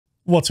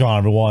What's going on,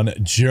 everyone?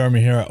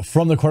 Jeremy here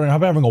from the corner. I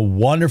hope you're having a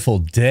wonderful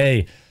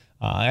day.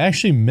 I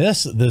actually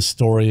missed this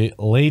story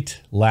late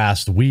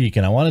last week,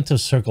 and I wanted to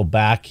circle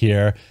back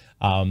here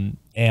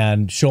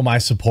and show my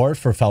support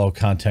for a fellow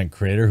content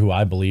creator who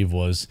I believe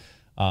was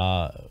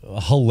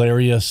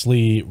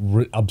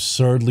hilariously,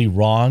 absurdly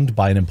wronged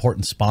by an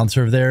important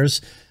sponsor of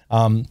theirs.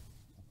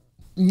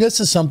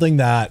 This is something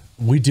that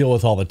we deal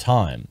with all the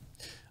time.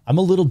 I'm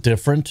a little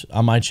different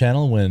on my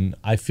channel when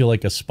I feel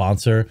like a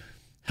sponsor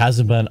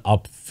hasn't been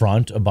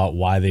upfront about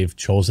why they've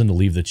chosen to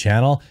leave the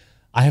channel.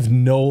 I have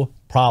no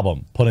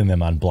problem putting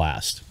them on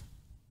blast.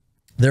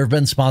 There have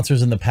been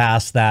sponsors in the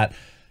past that,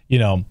 you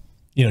know,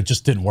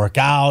 just didn't work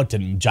out,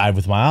 didn't jive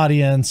with my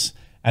audience,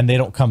 and they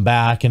don't come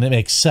back, and it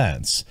makes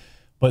sense.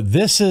 But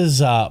this is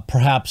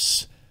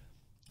perhaps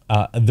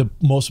the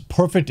most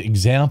perfect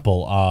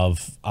example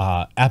of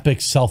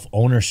epic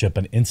self-ownership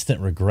and instant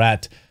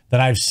regret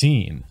that I've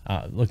seen.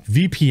 Look,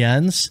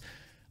 VPNs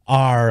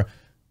are...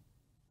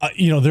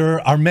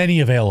 there are many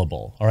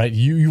available. All right.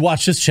 You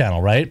watch this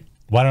channel, right?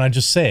 Why don't I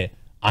just say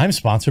I'm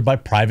sponsored by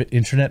Private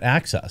Internet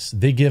Access.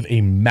 They give a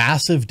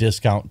massive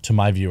discount to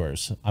my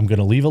viewers. I'm going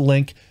to leave a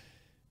link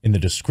in the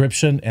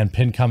description and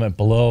pinned comment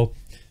below.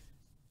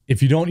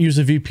 If you don't use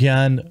a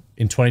VPN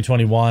in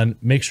 2021,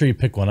 make sure you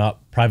pick one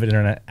up. Private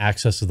Internet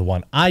Access is the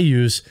one I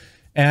use.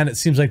 And it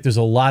seems like there's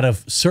a lot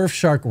of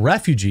Surfshark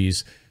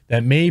refugees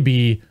that may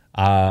be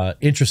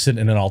interested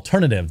in an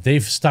alternative.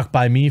 They've stuck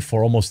by me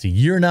for almost a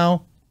year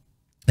now,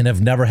 and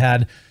have never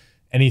had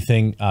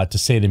anything to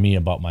say to me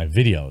about my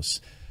videos.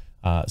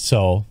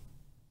 So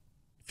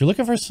if you're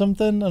looking for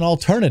something, an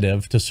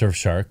alternative to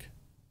Surfshark,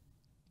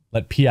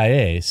 let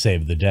PIA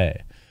save the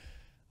day.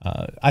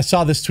 I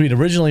saw this tweet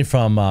originally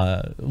from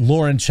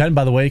Lauren Chen.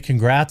 By the way,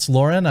 congrats,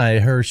 Lauren. I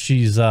heard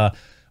she's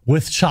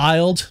with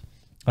child.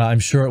 I'm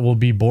sure it will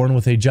be born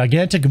with a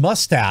gigantic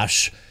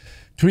mustache.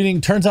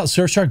 Tweeting, turns out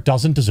Surfshark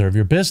doesn't deserve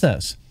your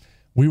business.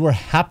 They were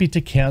happy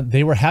to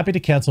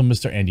cancel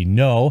Mr. Andy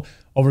No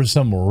over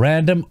some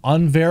random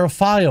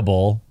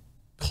unverifiable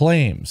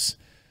claims.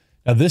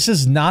 Now, this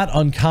is not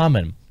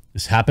uncommon.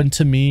 This happened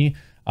to me,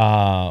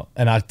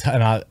 and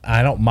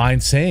I don't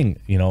mind saying,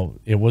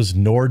 it was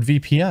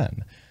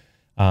NordVPN.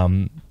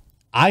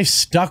 I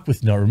stuck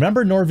with Nord.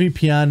 Remember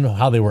NordVPN,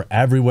 how they were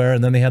everywhere,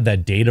 and then they had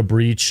that data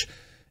breach,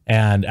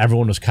 and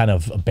everyone was kind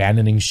of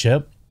abandoning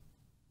ship?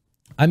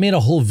 I made a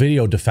whole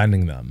video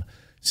defending them,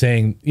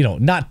 saying,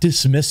 not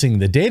dismissing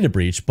the data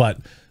breach, but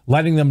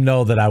letting them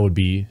know that I would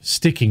be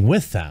sticking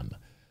with them.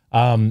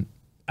 And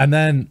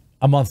then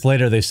a month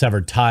later, they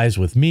severed ties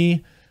with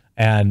me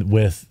and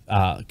with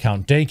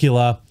Count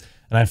Dankula.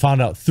 And I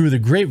found out through the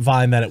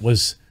grapevine that it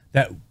was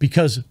that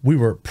because we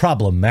were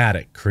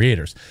problematic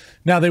creators.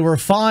 Now, they were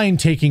fine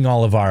taking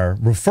all of our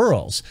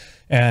referrals.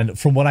 And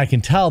from what I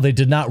can tell, they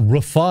did not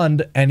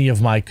refund any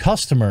of my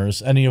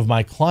customers, any of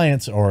my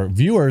clients or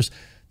viewers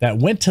that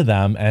went to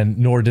them, and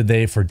nor did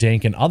they for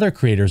Dank and other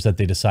creators that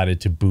they decided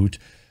to boot.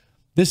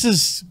 This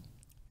is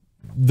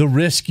the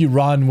risk you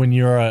run when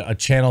you're a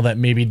channel that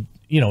maybe,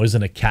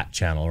 isn't a cat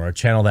channel, or a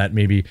channel that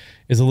maybe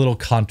is a little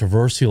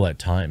controversial at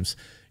times.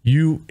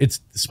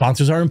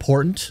 Sponsors are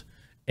important,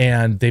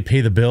 and they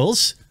pay the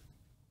bills.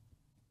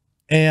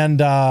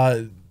 And,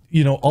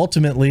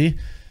 ultimately,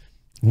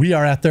 we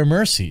are at their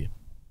mercy.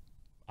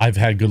 I've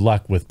had good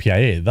luck with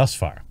PIA thus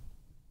far.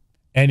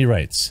 Andy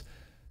writes,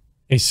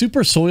 a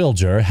super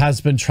soldier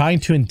has been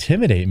trying to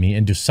intimidate me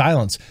into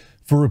silence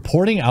for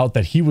reporting out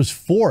that he was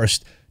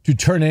forced to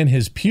turn in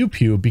his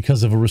pew-pew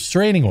because of a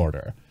restraining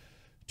order.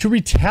 To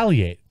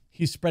retaliate,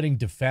 he's spreading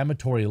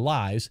defamatory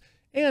lies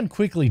and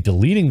quickly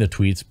deleting the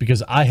tweets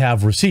because I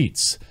have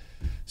receipts.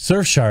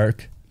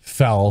 Surfshark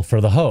fell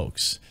for the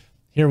hoax.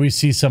 Here we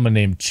see someone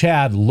named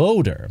Chad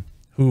Loader,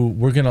 who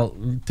we're going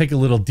to take a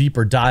little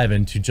deeper dive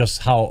into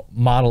just how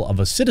model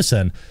of a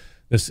citizen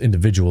this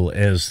individual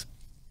is.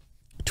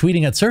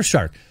 Tweeting at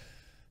Surfshark,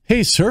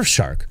 hey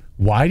Surfshark,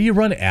 why do you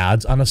run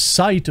ads on a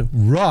site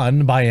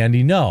run by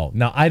Andy No?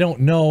 Now, I don't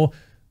know.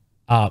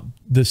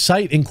 The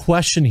site in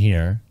question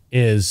here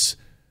is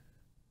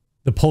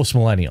the Post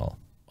Millennial,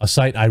 a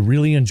site I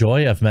really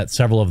enjoy. I've met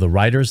several of the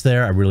writers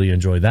there. I really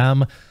enjoy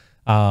them.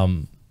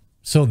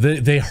 So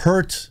they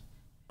hurt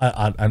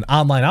an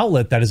online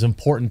outlet that is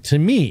important to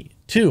me,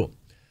 too.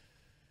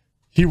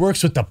 He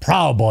works with the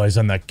Proud Boys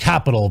and the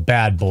Capital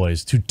Bad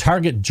Boys to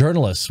target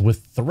journalists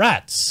with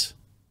threats.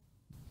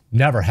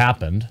 Never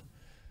happened.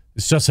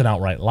 It's just an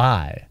outright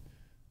lie.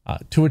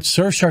 To which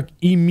Surfshark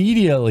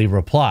immediately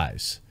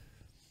replies,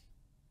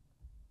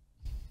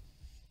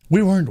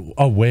 we weren't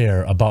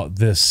aware about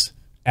this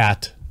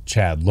at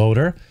Chad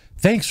Loader.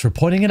 Thanks for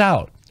pointing it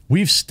out.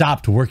 We've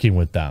stopped working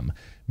with them.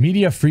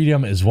 Media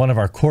freedom is one of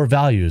our core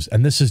values,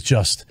 and this is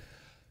just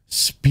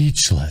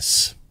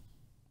speechless.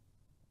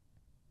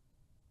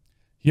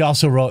 He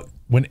also wrote,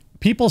 when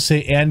people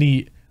say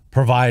Andy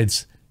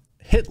provides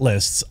hit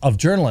lists of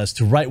journalists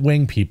to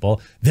right-wing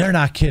people, they're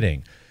not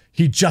kidding.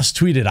 He just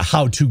tweeted a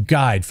how-to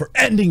guide for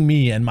ending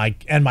me and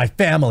my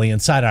family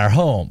inside our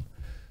home.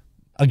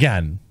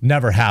 Again,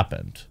 never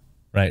happened,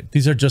 right?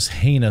 These are just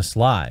heinous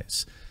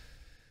lies.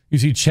 You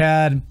see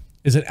Chad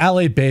is an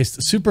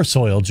LA-based super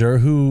soldier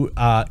who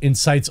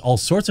incites all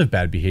sorts of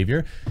bad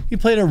behavior. He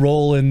played a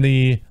role in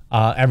the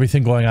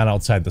everything going on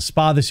outside the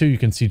spa this year. You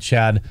can see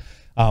Chad,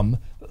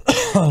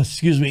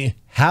 excuse me,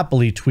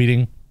 happily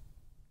tweeting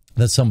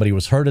that somebody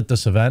was hurt at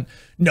this event.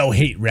 No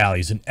hate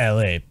rallies in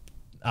LA.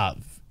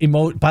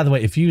 By the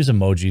way, if you use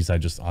emojis, I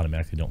just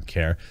automatically don't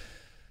care.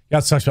 Yeah,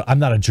 it sucks, but I'm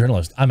not a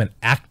journalist. I'm an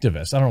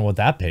activist. I don't know what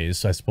that pays.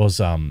 So I suppose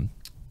the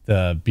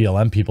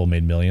BLM people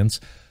made millions.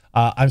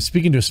 I'm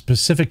speaking to a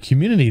specific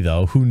community,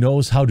 though, who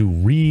knows how to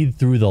read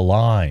through the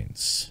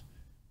lines.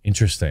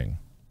 Interesting.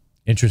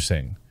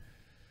 Interesting.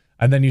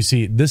 And then you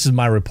see, this is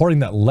my reporting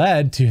that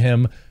led to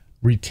him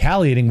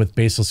retaliating with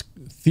baseless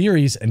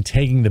theories and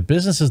tagging the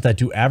businesses that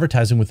do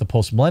advertising with the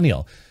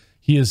post-millennial.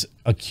 He is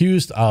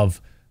accused of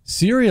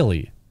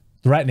serially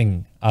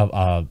threatening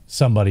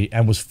somebody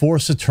and was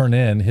forced to turn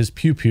in his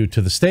pew-pew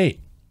to the state.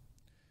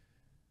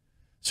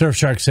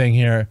 Surfshark saying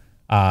here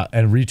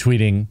and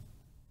retweeting,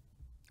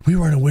 "We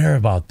weren't aware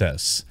about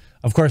this."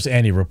 Of course,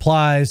 Andy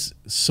replies,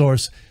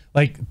 source,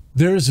 like,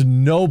 there's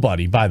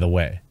nobody, by the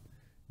way.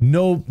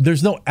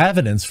 There's no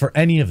evidence for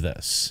any of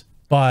this.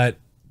 But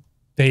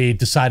they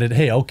decided,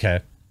 hey, okay.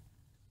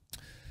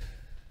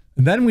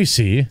 And then we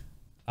see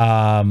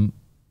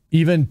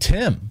even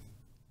Tim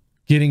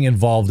getting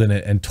involved in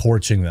it and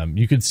torching them.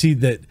 You could see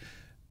that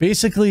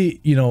basically,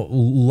 you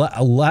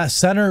know,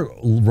 center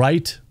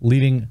right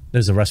leading.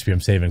 There's a recipe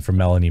I'm saving for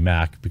Melanie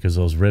Mac because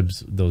those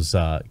ribs, those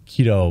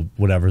keto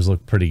whatevers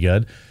look pretty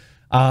good.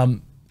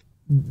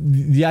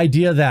 The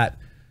idea that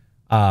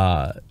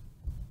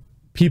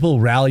people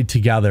rallied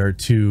together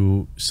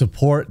to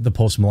support the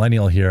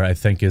post-millennial here, I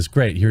think, is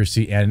great. Here you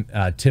see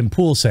Tim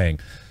Pool saying,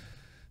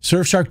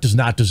 Surfshark does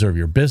not deserve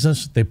your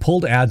business. They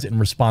pulled ads in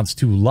response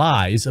to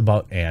lies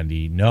about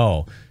Andy.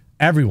 No.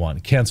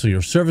 Everyone, cancel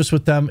your service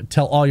with them.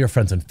 Tell all your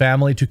friends and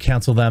family to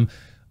cancel them.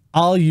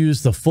 I'll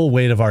use the full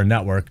weight of our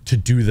network to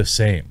do the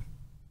same.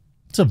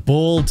 It's a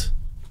bold,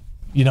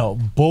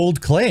 bold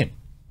claim.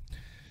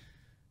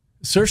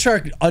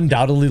 Surfshark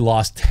undoubtedly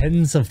lost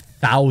tens of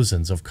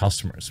thousands of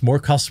customers, more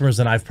customers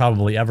than I've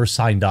probably ever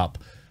signed up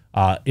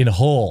in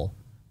whole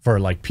for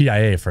like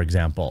PIA, for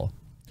example.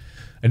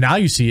 And now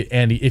you see,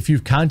 Andy, if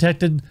you've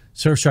contacted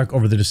Surfshark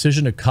over the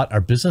decision to cut our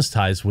business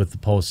ties with the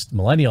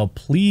post-millennial,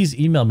 please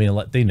email me and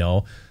let me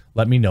know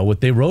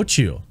what they wrote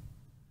you.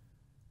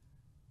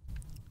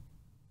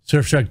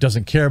 Surfshark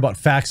doesn't care about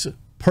facts,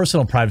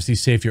 personal privacy,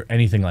 safety, or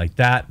anything like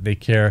that.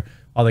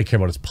 All they care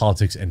about is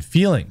politics and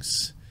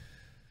feelings.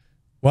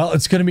 Well,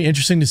 it's going to be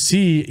interesting to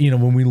see,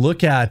 when we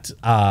look at,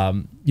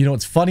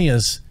 what's funny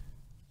is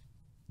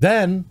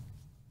then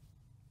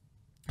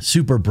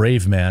super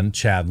brave man,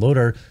 Chad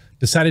Loader,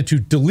 decided to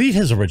delete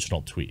his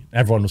original tweet.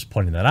 Everyone was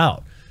pointing that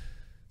out.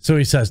 So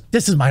he says,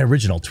 this is my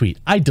original tweet.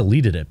 I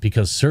deleted it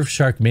because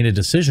Surfshark made a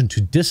decision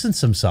to distance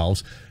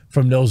themselves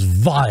from those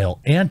vile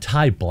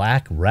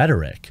anti-black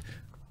rhetoric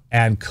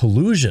and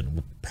collusion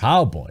with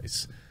Proud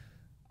Boys.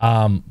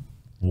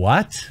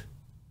 What?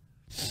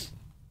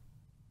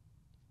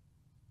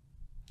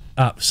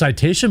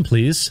 Citation,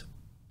 please.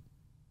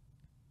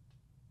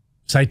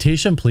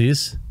 Citation,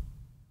 please.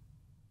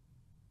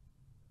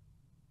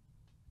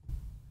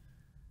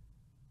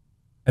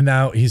 And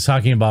now he's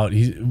talking about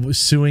he's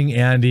suing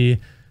Andy.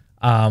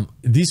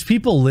 These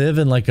people live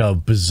in like a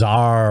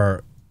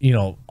bizarre,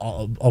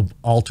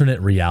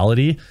 alternate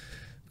reality.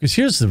 Because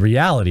here's the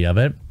reality of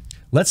it.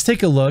 Let's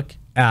take a look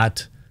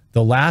at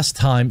the last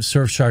time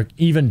Surfshark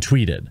even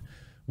tweeted,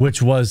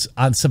 which was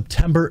on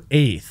September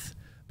 8th,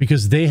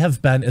 because they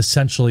have been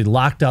essentially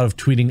locked out of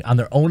tweeting on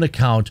their own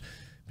account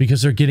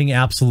because they're getting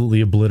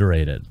absolutely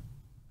obliterated.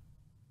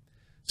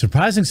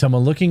 Surprising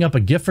someone, looking up a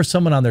gift for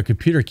someone on their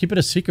computer, keep it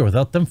a secret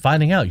without them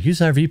finding out. Use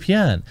our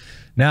VPN.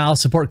 Now, I'll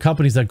support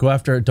companies that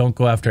don't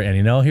go after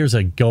any. Here's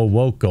a go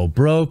woke, go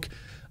broke.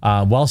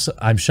 Whilst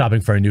I'm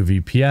shopping for a new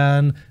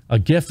VPN, a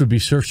gift would be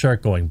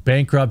Surfshark going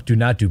bankrupt. Do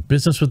not do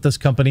business with this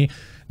company.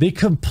 They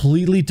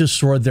completely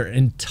destroyed their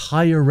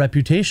entire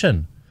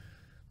reputation.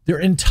 Their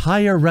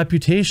entire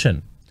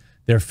reputation.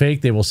 They're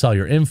fake. They will sell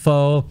your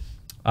info.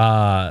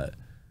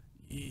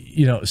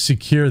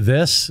 Secure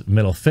this,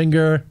 middle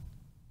finger.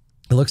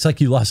 It looks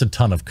like you lost a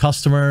ton of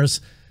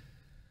customers.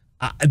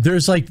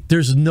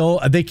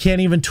 They can't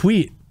even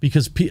tweet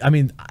because,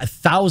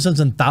 thousands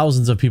and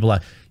thousands of people.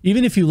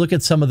 Even if you look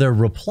at some of their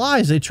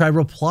replies, they try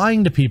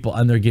replying to people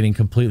and they're getting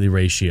completely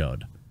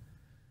ratioed.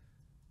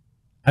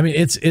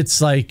 It's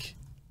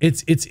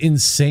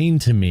insane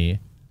to me.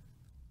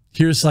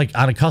 Here's like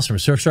on a customer,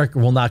 Surfshark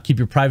will not keep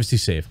your privacy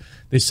safe.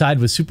 They side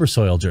with super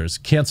soldiers,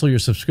 cancel your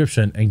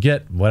subscription and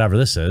get whatever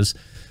this is.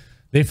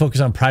 They focus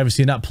on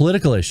privacy and not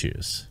political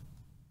issues.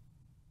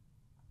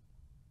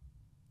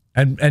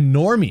 And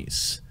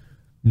normies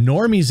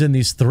in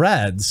these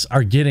threads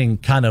are getting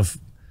kind of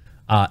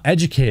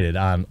educated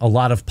on a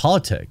lot of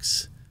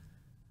politics.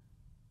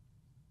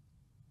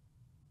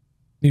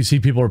 You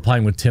see people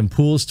replying with Tim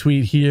Pool's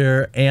tweet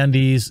here,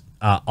 Andy's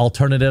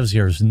alternatives.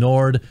 Here's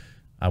Nord.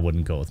 I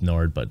wouldn't go with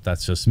Nord, but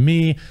that's just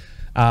me.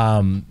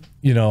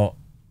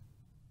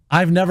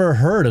 I've never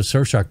heard of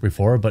Surfshark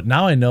before, but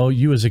now I know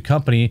you as a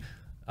company,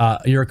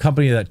 you're a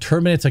company that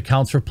terminates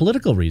accounts for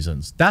political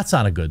reasons. That's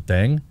not a good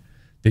thing.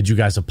 Did you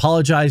guys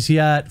apologize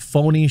yet?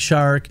 Phony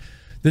Shark.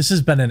 This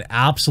has been an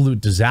absolute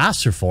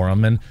disaster for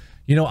them. And,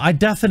 you know, I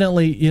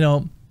definitely, you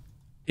know,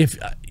 if,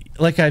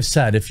 like I've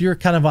said, if you're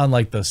kind of on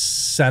like the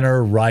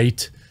center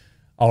right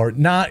or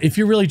not, if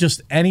you're really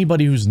just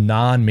anybody who's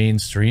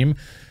non-mainstream,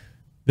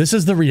 this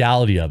is the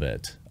reality of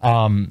it.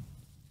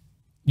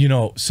 You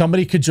know,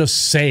 somebody could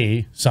just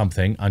say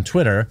something on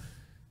Twitter.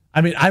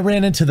 I mean, I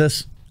ran into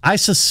this, I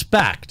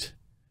suspect,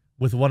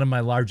 with one of my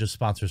largest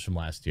sponsors from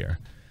last year.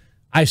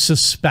 I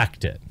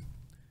suspect it.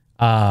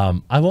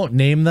 I won't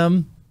name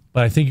them,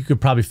 but I think you could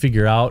probably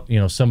figure out, you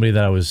know, somebody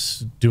that I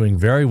was doing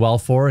very well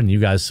for and you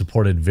guys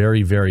supported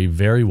very, very,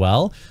 very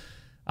well.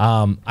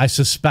 I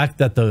suspect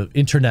that the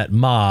internet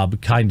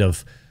mob kind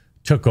of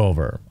took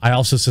over. I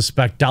also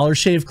suspect Dollar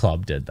Shave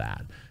Club did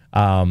that.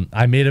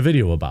 I made a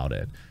video about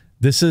it.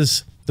 This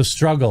is the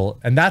struggle.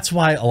 And that's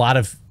why a lot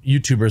of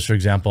YouTubers, for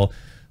example,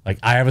 like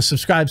I have a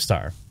Subscribe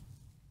Star.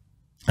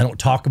 I don't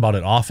talk about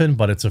it often,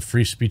 but it's a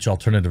free speech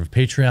alternative of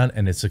Patreon,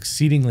 and it's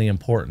exceedingly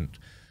important.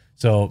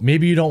 So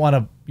maybe you don't want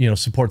to, you know,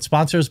 support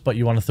sponsors, but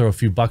you want to throw a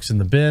few bucks in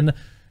the bin.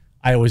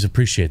 I always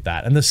appreciate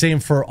that. And the same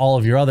for all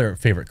of your other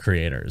favorite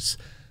creators.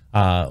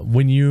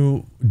 When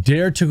you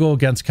dare to go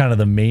against kind of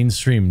the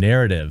mainstream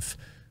narrative,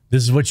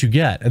 this is what you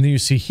get. And then you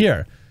see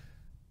here,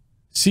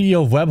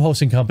 CEO of web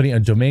hosting company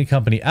and domain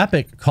company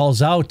Epic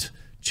calls out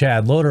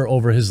Chad Loader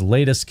over his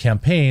latest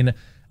campaign.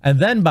 And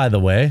then, by the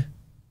way,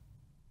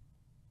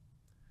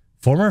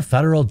 former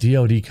federal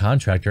DoD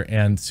contractor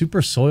and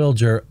super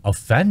soldier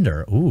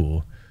offender.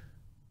 Ooh.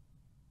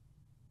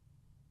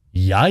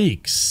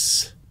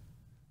 Yikes.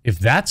 If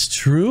that's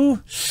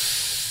true,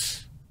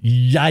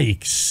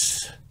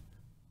 yikes.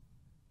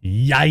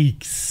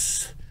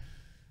 Yikes.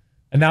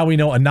 And now we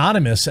know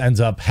Anonymous ends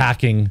up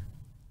hacking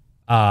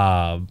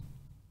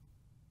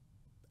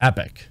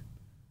Epic.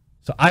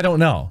 So I don't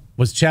know.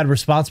 Was Chad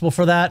responsible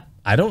for that?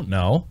 I don't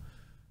know.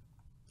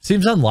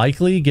 Seems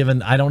unlikely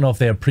given I don't know if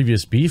they have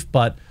previous beef,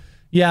 but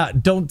yeah,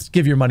 don't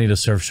give your money to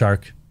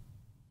Surfshark.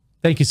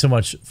 Thank you so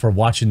much for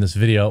watching this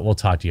video. We'll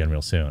talk to you again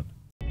real soon.